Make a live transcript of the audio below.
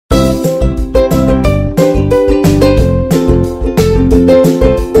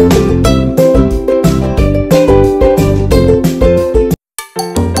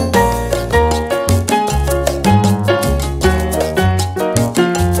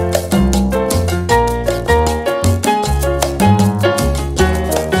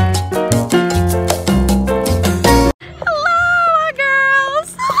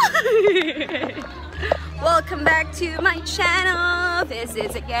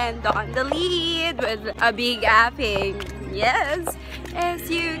and on the lead with a big apping. Yes, as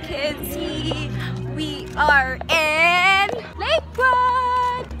you can see, we are in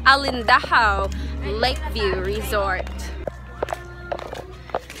Lakewood, Lindemann, Lakeview Resort.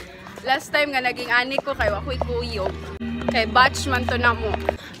 Last time nga naging ani ko kay ako'y kuyog. Kay batch man to na mo.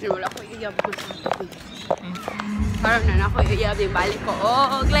 Wala ko iyab ko sa ito. Parang na ako iyab yung balik ko.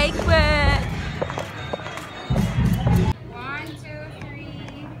 Oh, Lakewood! 1, 2,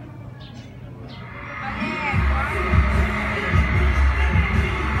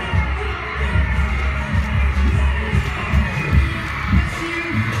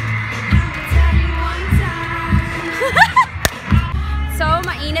 So,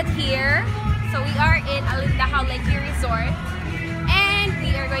 mainit here. So, we are in Lindemann Lakeview Resort. And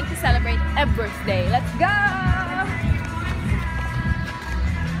we are going to celebrate a birthday. Let's go!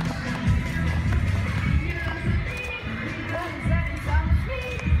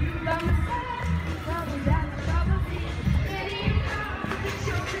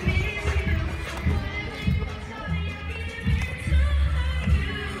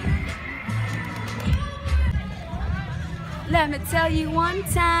 Let me tell you one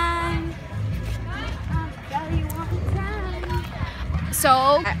time.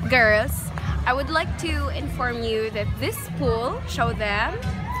 So, girls, I would like to inform you that this pool, show them.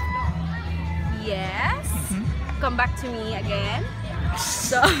 Yes. Come back to me again.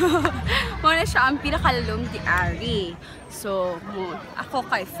 So, muna siya ang pinakalalong di ari. So, ako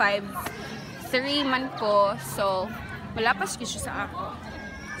kay 5'3" man ko. So, malapas ko siya sa ako.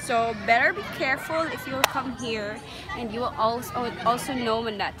 So, better be careful if you'll come here, and you will also know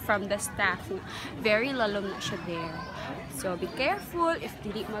that from the staff, very lalom na siya there. So, be careful if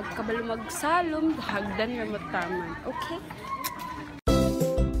dili magkabalo magsalom, hagdan na mataman. Okay?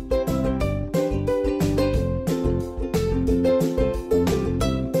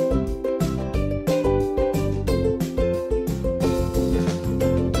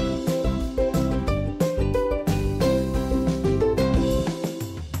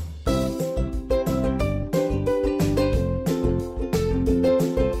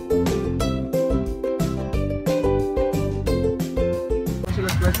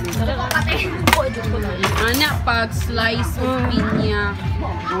 Anak pag slice of pinya.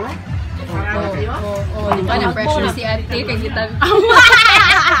 Di ba na pressure si ate kay kita.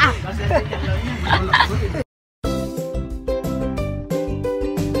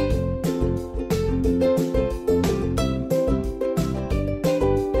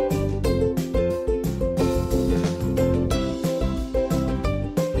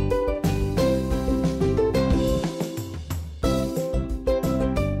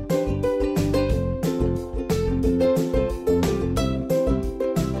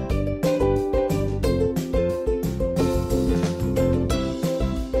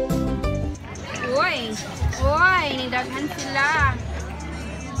 Nidaghan sila.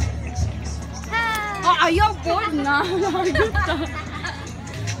 Oh, ayaw po na.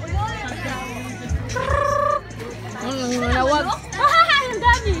 Nawag. Ang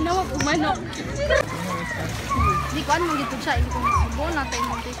dami. Nawag umanok. Hindi ko ano magiging siya. Hindi ko maabo. Natay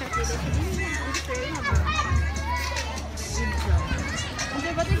mong t-shirt dito. Hindi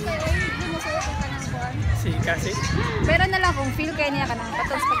ba ito kayo? Hindi mo sa'yo kung kanang buwan? Si kasi? Pero na lang kung feel kayo niya ka ng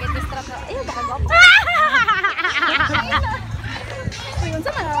patong spaghetti strap na. Ayaw, baka gwapo. Ayun,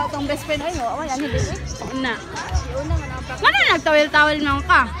 saan na itong best friend? Ay, no? Yan, hindi eh. Na. Yun na, manaprak. Ano nagtawil-tawil naman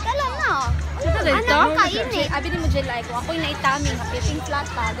ka? Kala na. Ito dito? Ano ka ini? Abi ni mo dyan like ko. Ako'y naitaming. Hapiting flat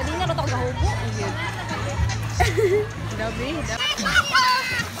pa. Galing na rin ako gahubo. Dabi.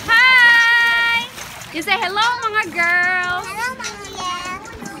 Hi! You say hello, mga girls. Hello, mga girls.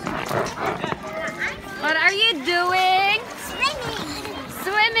 What are you doing? Swimming.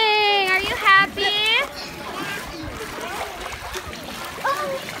 Swimming. Are you happy?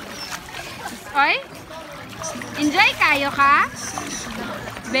 Oy? Enjoy kayo ka?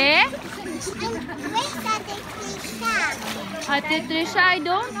 Be? Where's Ate Trisha? Ate Trisha, I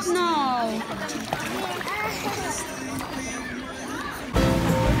don't know.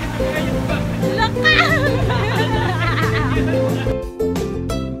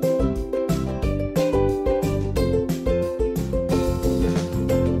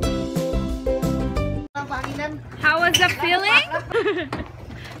 How was the feeling?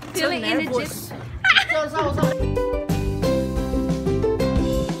 Feeling in the gym?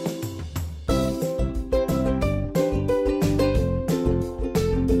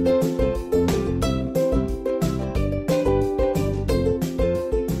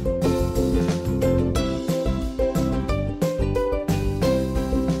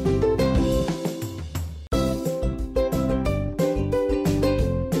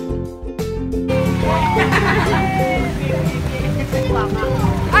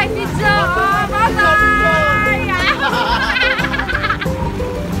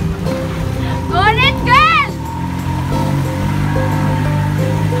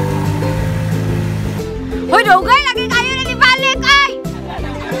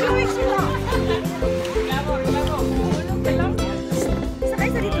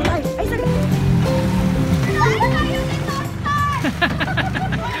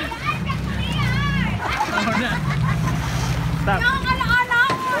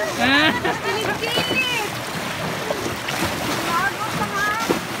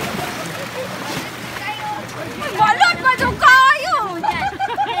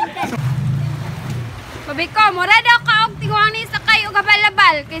 Sabi ko, mura daw ka og tingwang ni sa kayo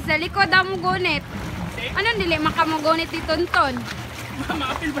gabalabal kaysa likod ang mugunit. Ano dili makamugunit ni Tonton?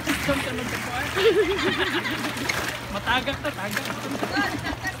 Maapil ba sa Tonton magkakuan? Matagak na, tagak.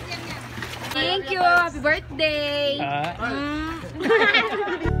 Thank you. Happy birthday.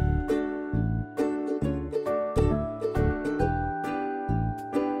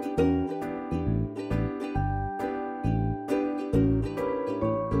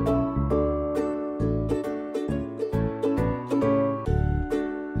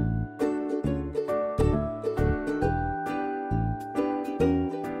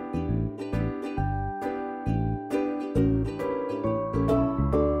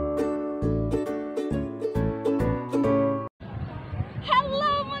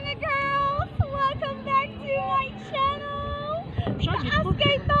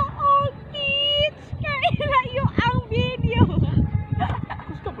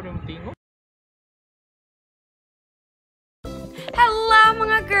 Hello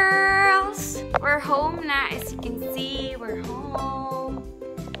mga girls! We're home na. As you can see, we're home.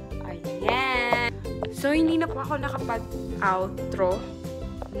 Ayan. So, hindi na po ako nakapag-outro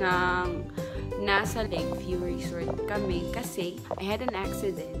ng nasa Lakeview Resort kami kasi I had an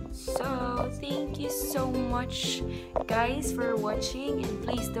accident. So, thank you so much guys for watching, and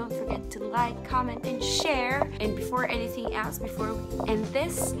please don't forget to like, comment, and share. And before anything else, before we end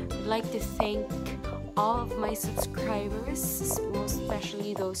this, I'd like to thank all of my subscribers, most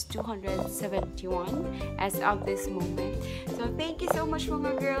especially those 271 as of this moment. So thank you so much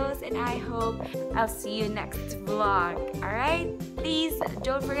mga girls, and I hope I'll see you next vlog. Alright? Please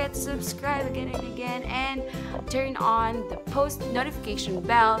don't forget to subscribe again and again, and turn on the post notification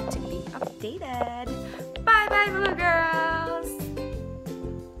bell to be updated. Bye bye mga girls!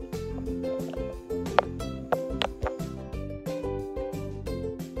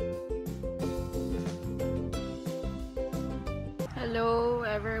 Hello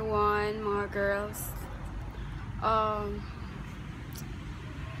everyone, mga girls.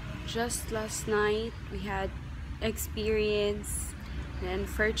 Just last night we had experience an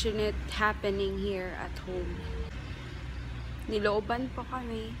unfortunate happening here at home. Nilooban po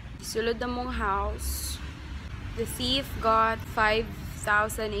kami. Sulod na mong house. The thief got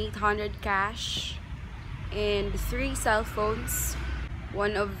 5,800 cash and 3 cell phones.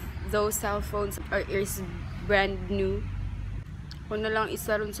 One of those cell phones is brand new. Kung na lang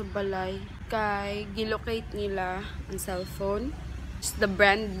isa ron sa balay. Kay gilocate nila ang cellphone. It's the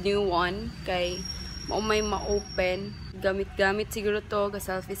brand new one. Kay may ma-open. Gamit-gamit siguro to.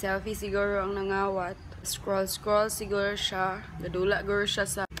 Selfie siguro ang nangawat. Scroll siguro siya. Gadula siguro siya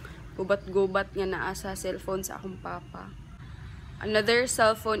sa gubat-gubat nga naa sa cellphone sa akong papa. Another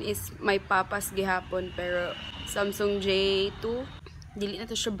cellphone is my papa's gihapon. Pero Samsung J2. Dili na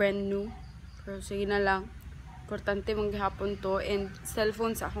to siya brand new. Pero sige na lang. Importante mong gihapon to. And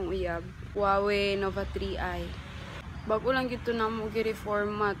cellphone sa akong uyab, Huawei Nova 3i. Bago lang gito na mo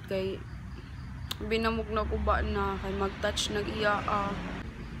gi-reformat kay binamog na ko ba na kay mag-touch nag-iya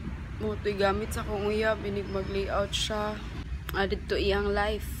mo to'y gamit sa akong uyab, binig mag-layout siya. Added to iyang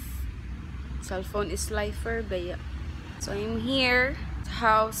life. Cellphone is lifer baya. So I'm here sa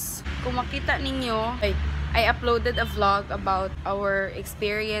house. Kung makita ninyo, I uploaded a vlog about our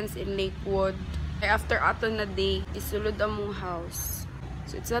experience in Lakewood. After ato na day, isulod ang mong house.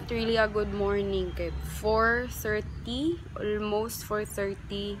 So it's not really a good morning. Kay 4:30, almost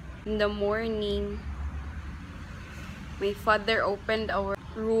 4:30 in the morning, my father opened our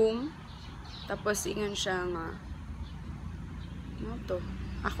room. Tapos ingon siya nga, ano to?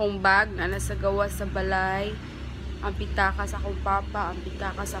 Akong bag na nasa gawa sa balay. Ang pitaka sa akong papa, ang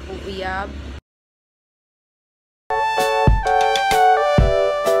pitaka sa akong uyab.